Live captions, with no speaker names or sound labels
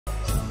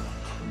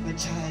My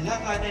child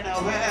loving in a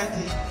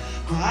worthy.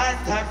 My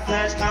stop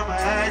search, come on,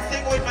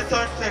 sing with my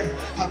sunset.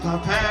 I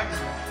compare.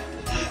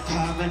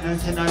 Come and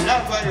listen, I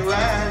love what the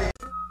world.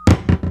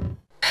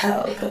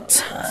 Pelpa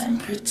time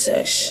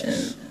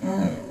protection.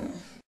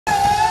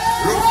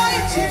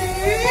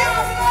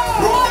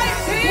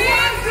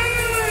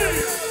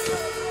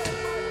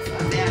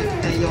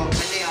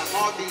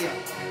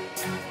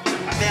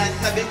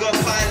 Big up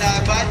all our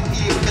bad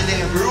people,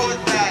 them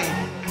roadside.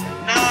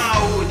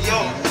 Now,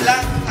 yo,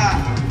 flanker.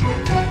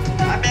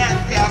 I mean,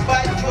 say a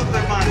bad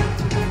trouble, man.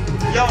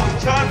 Yo,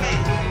 chummy.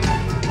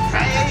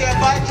 Can you hear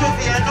bad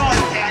trouble, you know,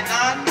 say a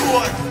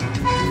non-boat.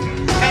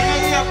 Can you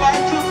hear bad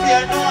trouble,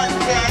 you know,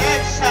 say a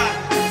headshot.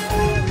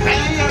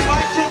 Can you hear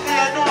bad trouble,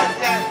 you know,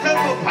 say a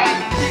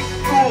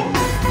 7.62.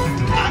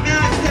 I mean,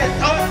 say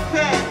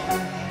sunset.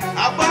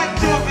 A bad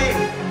trouble.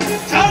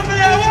 Tell me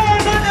I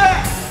want to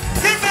there.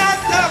 Give me a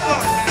 7.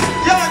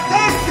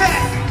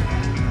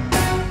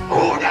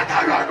 Oh, that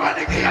I run when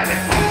they get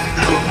it.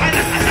 Look at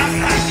them and I'm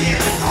like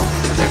here.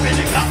 They're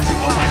really got to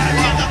go and I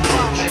read them.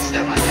 Catch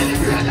them and tell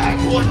them you're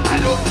like one. I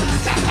look.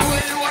 That's how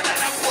we do it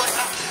and I'm one.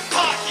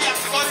 Party have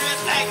to go to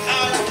it like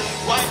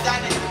one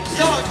daddy.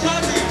 Yo,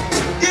 Johnny,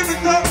 give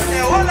it up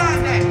there. Hold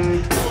on there.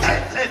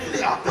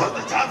 Let's up to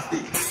the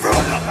chopstick. Roll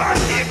up our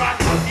team and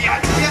put the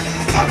idea.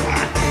 Come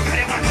on, get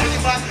him and tell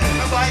him what.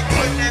 Nobody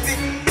could never.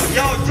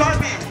 Yo,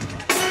 Johnny.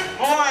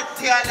 Oh,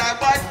 see all the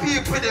bad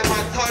people, them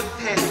are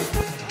sunset.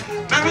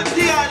 Let me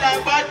see all the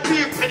bad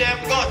people, them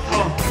got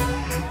to.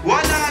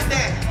 What are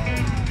they?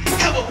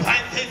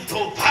 7.62,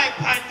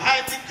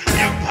 5.56,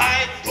 them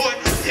pints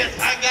good, yes,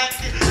 I got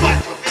it. What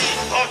to be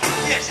good,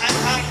 yes, I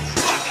can.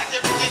 What got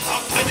everything up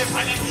to the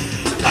planet?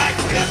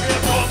 Like we have to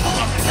go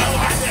up and down,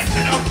 I said,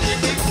 you know,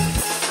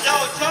 yo,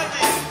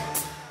 Johnny,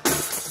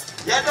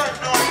 you don't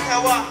know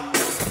what?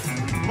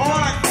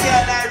 More see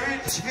all the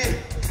rich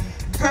people.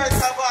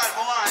 First of all,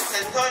 I want to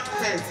say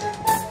sunset.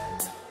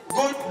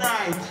 Good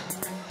night.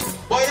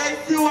 Boy, I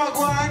see what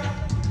go on.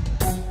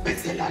 We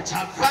still a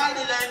chop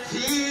Friday and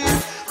feel.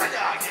 But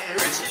I get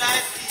rich and I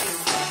feel.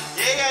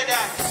 You hear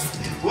that?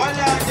 What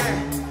are they?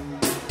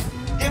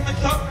 Give me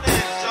something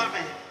else, show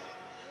me.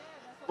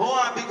 I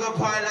want to big up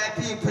all like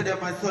people that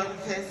my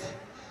sunset.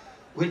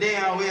 We there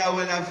and we are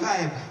well a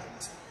vibe.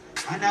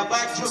 And a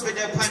bad trouble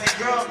there on the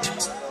ground.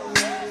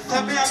 So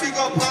me a big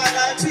up all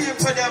like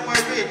people that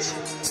were rich.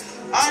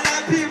 All the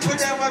people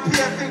that were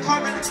here for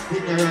coming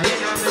in the rain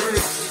of the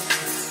rich.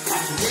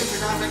 I'm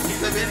living on the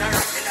people in a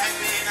rocket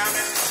like me, and I'm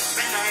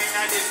in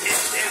the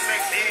system,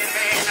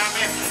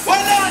 me.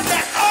 Well, on the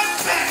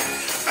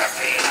concept, I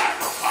feel like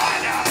my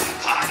father,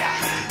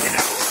 in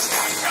a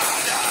ocean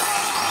father.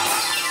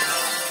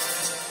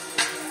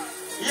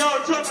 Yo,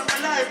 tell me my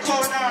life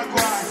going on, go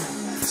on.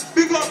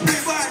 Big up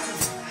people.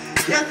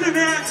 Yes, me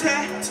and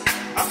say,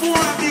 I'm going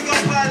to big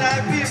up all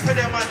the people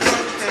that my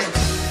son said.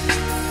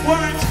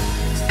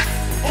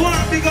 I want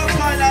to big up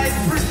all like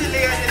pretty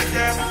ladies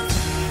them.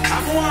 I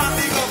want to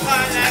big up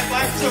all like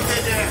white chubby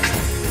them.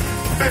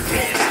 Me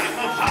feel like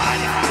my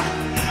father.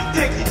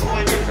 Take it to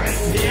a different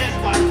place,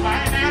 but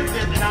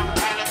finances and I'm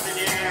kind of in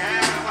the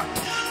air.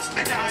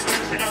 Me not do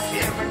it for no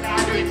fear, me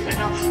not do it for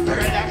no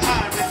brother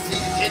call me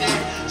see today.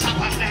 Chop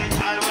a night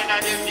all when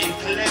I them need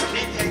collect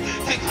me.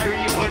 Take a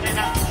rebound in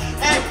a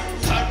hey,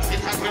 son,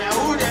 it's a good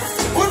who them.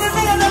 Who don't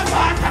know the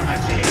part of me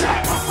feel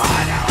like my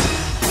father.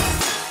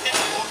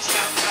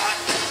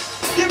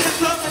 Give me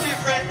something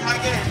different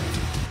again.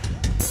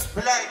 I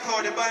like how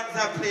the bands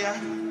are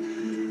playing.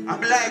 I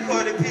like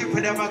how the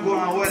people them are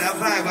going with a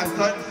vibe at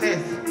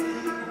sunset.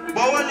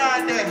 But hold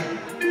on there.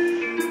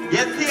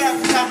 You see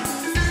after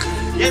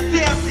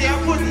you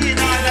put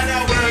in all of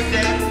that work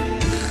there.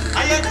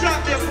 And you drop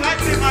the flat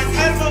film and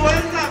tell me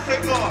where it's off to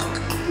go.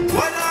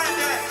 Hold on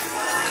there.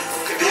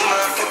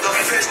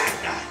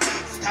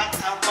 Stop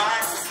the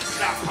band.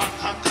 Stop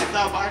to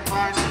the bad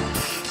man.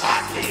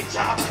 Party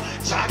job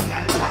and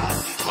job.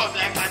 Come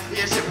like a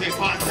spaceship, we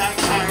pass like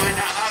car in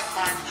a hot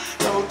man.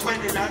 Down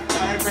 20 long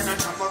time, when I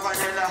jump over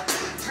vanilla.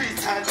 3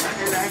 times and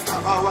they like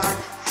cover one.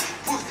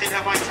 Pussy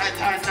them a chat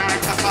and not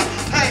cover.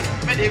 Hey,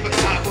 me they go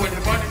talk about the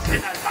money,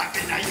 spend a talk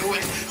in a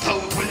US. So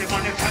we pull the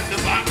money from the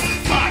bank.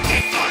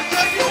 Market don't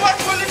tell you what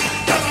pull it.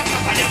 Don't go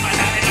cover them and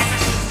I love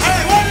it.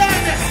 Hey, what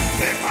on there?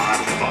 They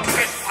pass the book,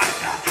 Chris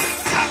Panda.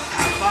 Tap,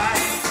 boy.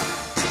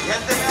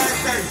 Yes, the guy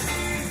says,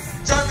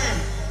 Johnny,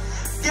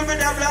 give me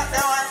that black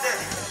down one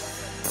there.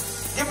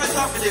 Give me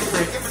something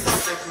different, give me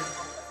something different.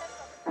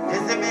 You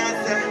see me and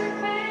say,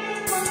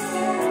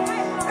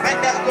 make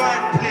that go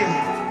and play.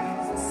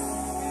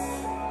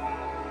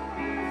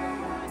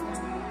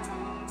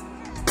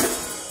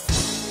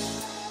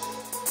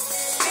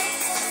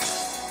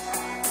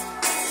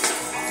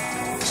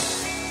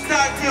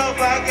 Start you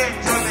over again,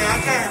 Johnny,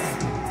 again.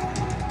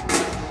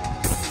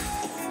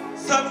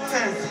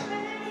 Sumfest.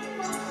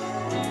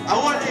 I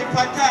want it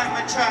for time I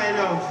try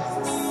love.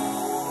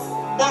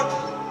 But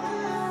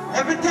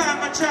every time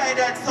I try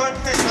that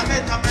sunfest, I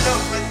better me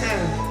love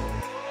myself.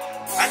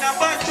 And I'm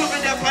about to be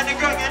there on the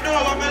ground, you know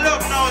what me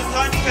love now,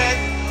 sunfest.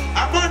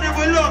 And money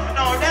we love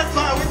now, that's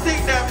why we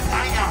sing them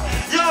song.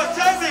 Yo,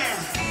 tell me,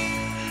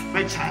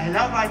 child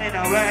of man in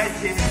a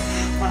waiting.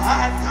 My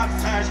heart comes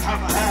search for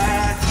my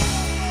heart.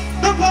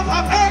 The papa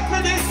back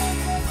with it.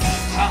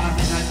 I'm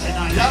nothing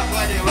I love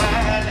what the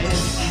world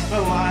is.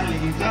 But while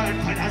you learn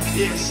for that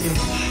spaceship,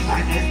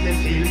 I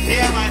just feel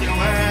fear of the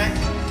world.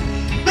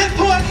 This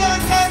one man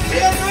can't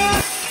feel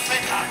it. My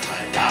thoughts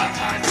were dark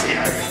and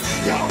scary.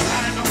 Yo,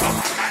 man, no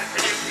papa can't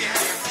feel fear.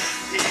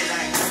 Feel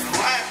like I'm the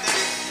wife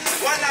there.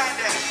 One on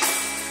them.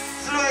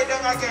 Slow it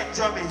down again,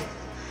 Jummy.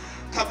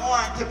 Come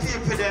on to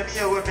people them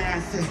here with me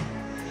and say.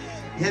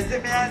 You see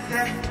me and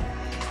say?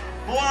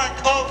 Want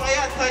over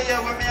here so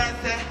here with me and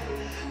say.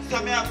 So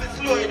me have to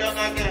slow it down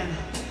again.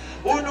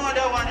 Who know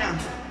the one here?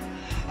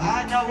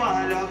 I know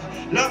one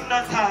love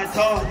not hard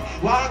out.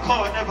 Walk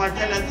out, never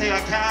tell us say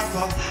you can't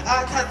go.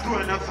 I just go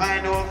and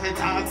find out if it's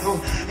hard to.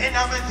 In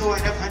a me soul,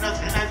 if I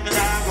nothing as me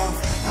not go.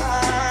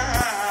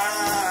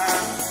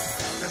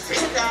 The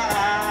feel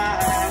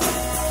that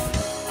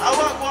I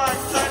walk one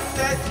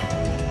sunset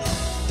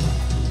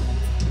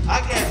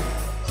again.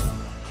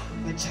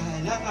 My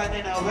child love and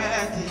in a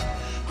waiting.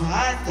 My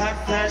heart stop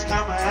search,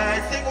 come my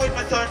head. Sing with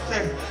my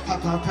sunset.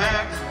 Papa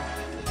Perk.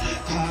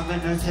 Come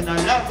and nothing I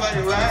love what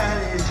the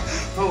world is.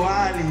 Oh,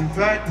 I live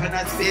right on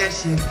a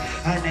spaceship.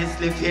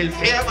 Honestly feel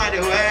fear by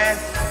the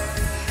west.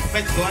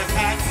 My soul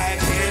can't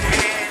feel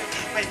rain.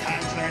 My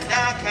thoughts were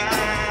darker.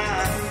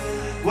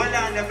 Well,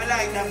 I never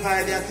like the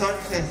vibe of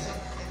Sunfest.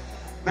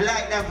 I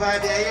like the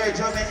vibe of here,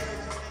 Jummy.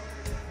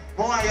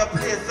 More you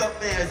play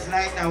something else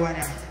like that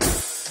one.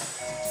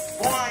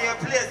 More you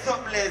play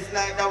something else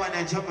like that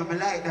one, Jummy. I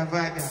like the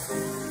vibe of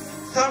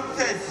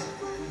Sunfest.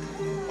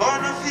 Oh,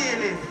 no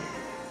feeling.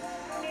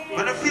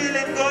 When I'm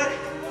feeling good,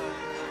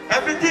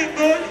 everything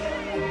good.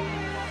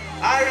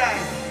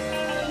 Alright.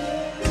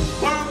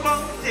 One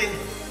bouncy.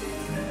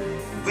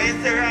 Wait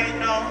till right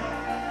now.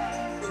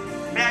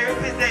 May I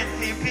represent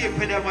the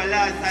people that will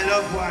lost a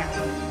loved one.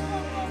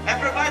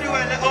 Everybody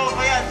will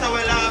over here so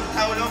we lost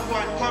our loved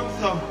one comes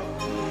so.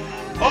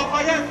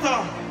 Over here so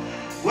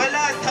we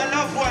lost a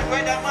loved one,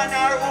 whether man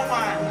or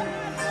woman.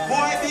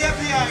 Boy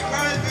baby or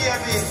girl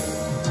baby.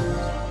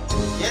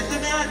 You see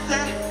me I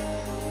say?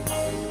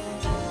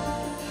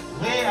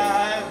 We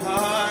are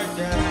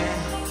gonna,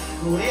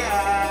 we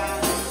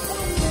are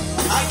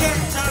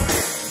against me.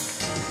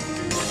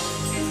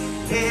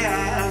 We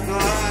are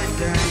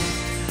gonna,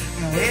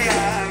 we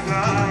are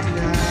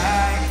gonna,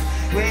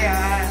 we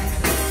are.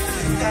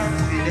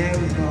 Every day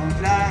we gon'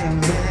 fly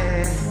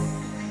away.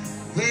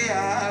 We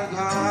are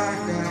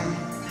gonna,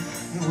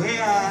 we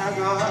are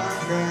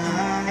gonna,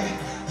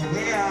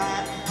 we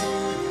are.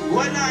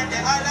 One night the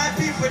other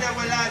people that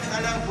will lost a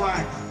loved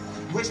one.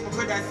 Wish we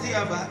could have seen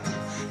her back.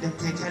 Them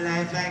take your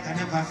life like I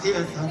never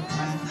feel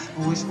sometimes. I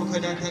wish we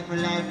could have taken my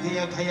life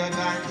here, cause you're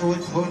gone too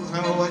soon. So I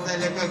was a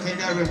little kid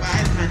that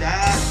reminds me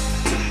that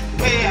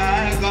we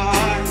are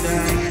gonna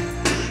die,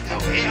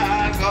 we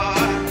are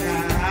gonna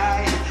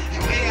die,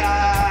 we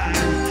are.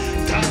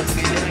 Don't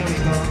feel that we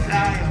gon'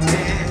 fly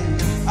away.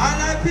 All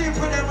the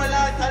people that will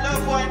lost a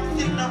loved one,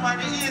 think no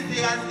money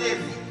easy as this.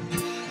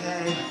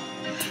 Hey,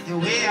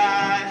 we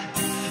are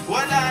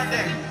one of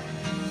them.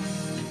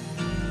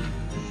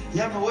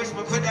 Yeah, I wish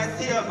I could have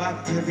seen her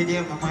back every day.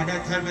 My mother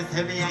tell me,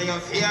 tell me how you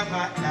feel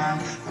about that.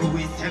 I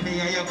wish tell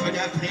me how you could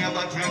have played,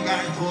 but you're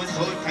gone too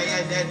soon. Cause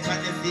you're dead from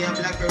the same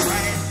black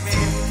reminds me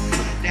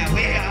that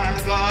we are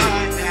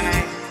gonna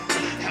die,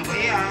 that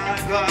we are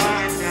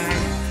gonna die.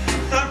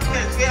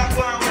 Sometimes we are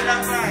going with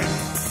a vibe.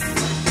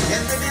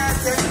 Yes, me I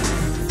say,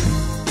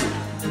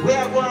 we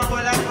are going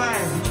with a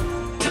vibe.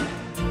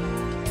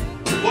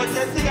 But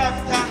you see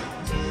after,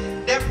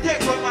 them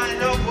take with my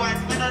loved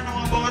ones, we don't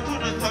know about who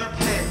the sun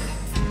plays.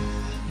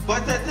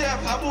 But I say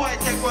if a boy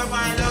take away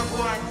my loved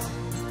ones,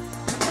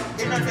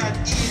 it's not that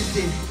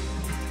easy.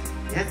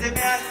 You see me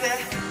I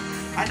say?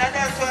 And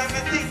that's why I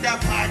think that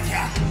part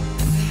here.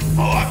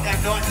 More of them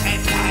don't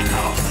take that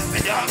now. We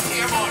don't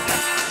care about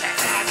them. They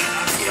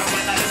don't care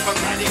when I look for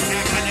the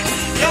cake.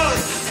 Yo,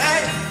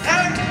 hey,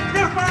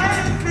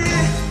 remind me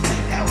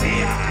that we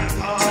are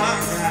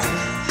gonna die.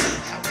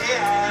 That we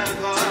are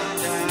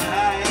gonna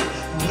die.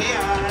 We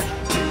are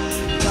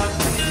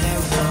something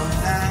that won't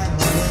die.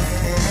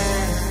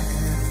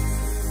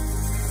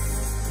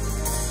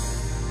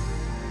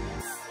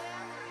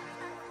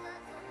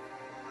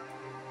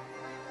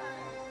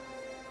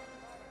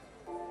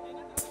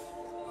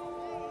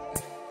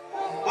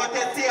 But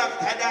you see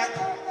after that,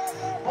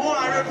 more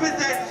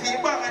represent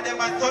people and them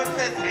at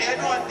Sunfest, you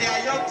know they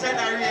are young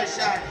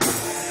generation.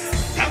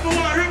 The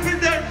more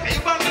represent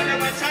people and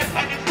them at chat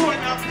on the phone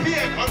and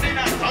pay coming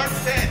at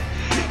Sunfest.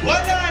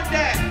 What on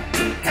there?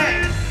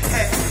 Hey,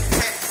 I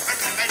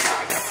tell me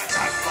now, them at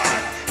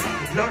asphalt.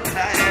 Blood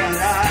clot in a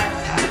lot.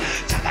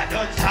 Chaka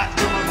don't start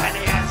to move on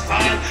the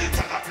asphalt.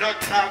 Chaka blood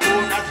clot go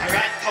not a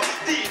rat.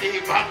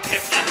 DD bank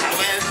kept not a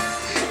well.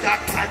 That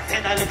cat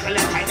said a little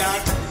like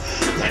that.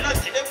 When I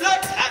see the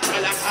blood clot,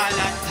 well I call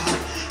that.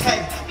 Hey,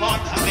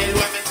 Montamill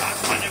when me talk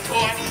on the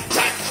phone.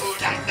 That food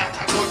like that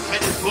a good for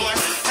the phone.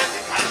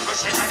 Every man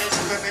pushing on the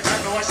sugar, me don't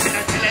know she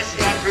don't tell her she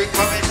a drink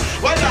from it.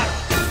 Well done.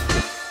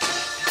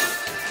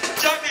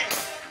 Jummy.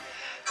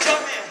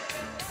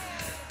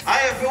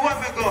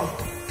 go.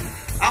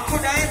 I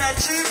could have in a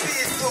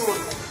 3-piece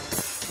suit.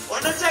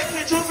 Wanna take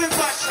me to the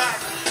fashion?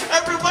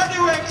 Everybody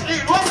wear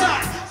clean. What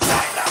on?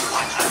 Side up,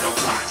 what I don't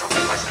want to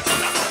be fashion.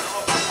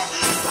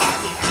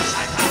 Party and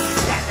shine up.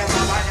 Get them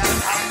over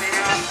and come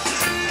here.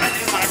 And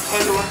the man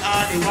alone,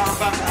 all the one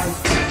back.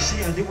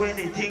 She and the way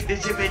they think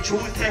that she may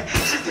choose it.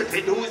 She could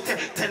be lose it.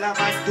 Tell her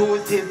man do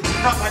this.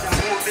 No matter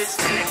who is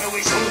telling me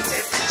we choose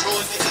it. We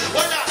choose it.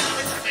 What on?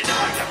 It's a bit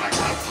hard to my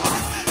job.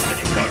 But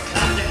the blood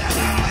clot in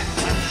her eyes.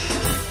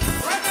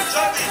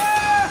 Johnny,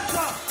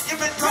 give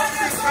me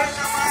something right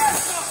now, man.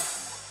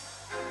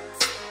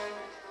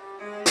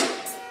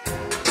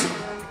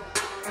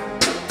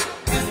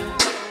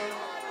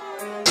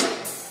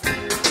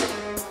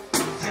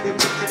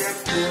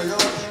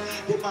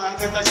 The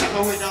market is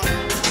a winner.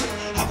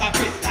 Have a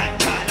Christian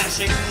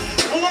partnership.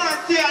 Who wants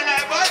to see a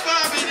life but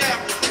Bobby them?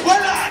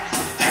 Well on.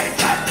 Hey,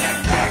 got them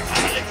work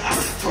on the liquor.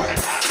 Twerk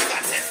on the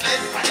got this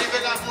list. But they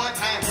will have more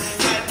time.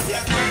 Then they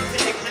are work for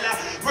the killer.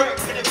 Work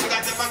for the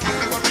figure. They want to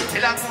go to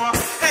killer more.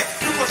 Hey,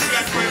 you must see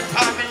a twerk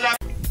on me like.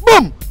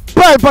 Boom!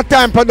 Pelpa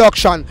Time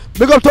Production.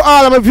 Big up to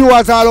all of my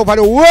viewers all over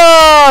the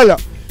world.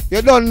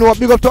 You don't know.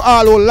 Big up to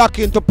all who lock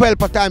into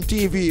Pelpa Time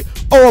TV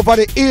over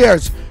the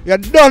years. You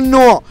don't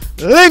know.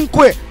 Link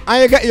with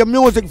and you get your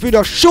music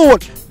video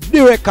shoot,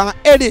 direct and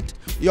edit,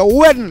 your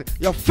wedding,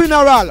 your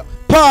funeral,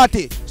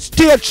 party,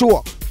 stage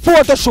show,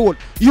 photo shoot,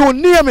 you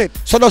name it.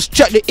 So just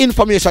check the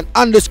information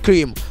on the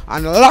screen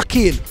and lock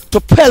in to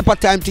Pelpa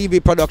Time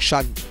TV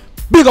Production.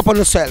 Big up on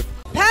yourself.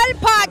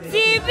 Pelpa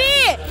TV!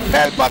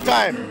 Pelpa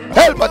Time!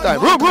 Pelpa Time!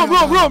 Room!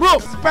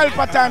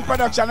 Pelpa Time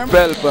Production.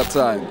 Pelpa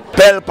Time.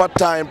 Pelpa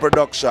Time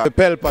Production.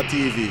 Pelpa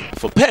TV.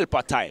 For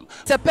Pelpa Time.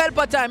 It's a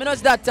Pelpa Time, you know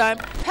it's that time.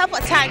 Pelpa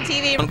Time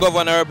TV. I'm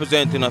governor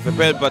representing of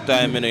Pelpa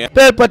Time, you know.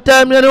 Pelpa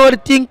Time, you know what the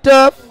thing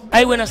tough?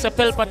 I when I say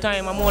Pelpa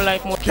Time, I'm more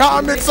like more.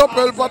 Can't mix up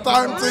Pelpa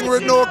Time thing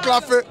with no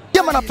coffee.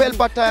 Yeah, man, a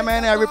Pelpa Time,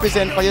 and I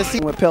represent for you. See,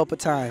 with Pelpa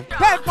Time.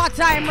 Pelpa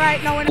Time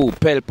right now. Oh,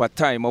 Pelpa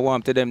Time, I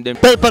want to them.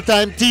 Pelpa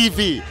Time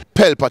TV.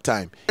 Pelpa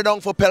Time.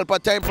 Down for Pelpa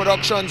Time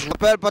Productions.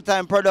 Pelpa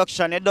Time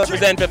Production. It does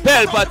Represent for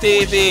Pelpa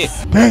TV.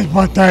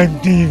 Pelpa Time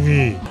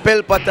TV.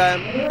 Pelpa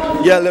Time.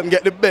 Yeah, let me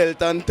get the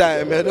belt on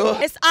time, you know.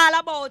 It's all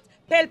about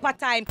Pelpa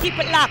Time. Keep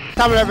it locked.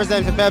 Come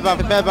represent for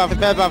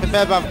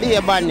Pelpa. Be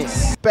a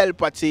badness.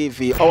 Pelpa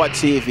TV, our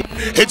TV.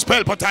 It's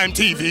Pelpa Time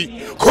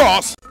TV.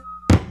 Cross.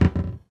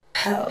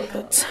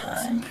 Pelpa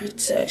Time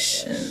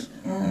Protection.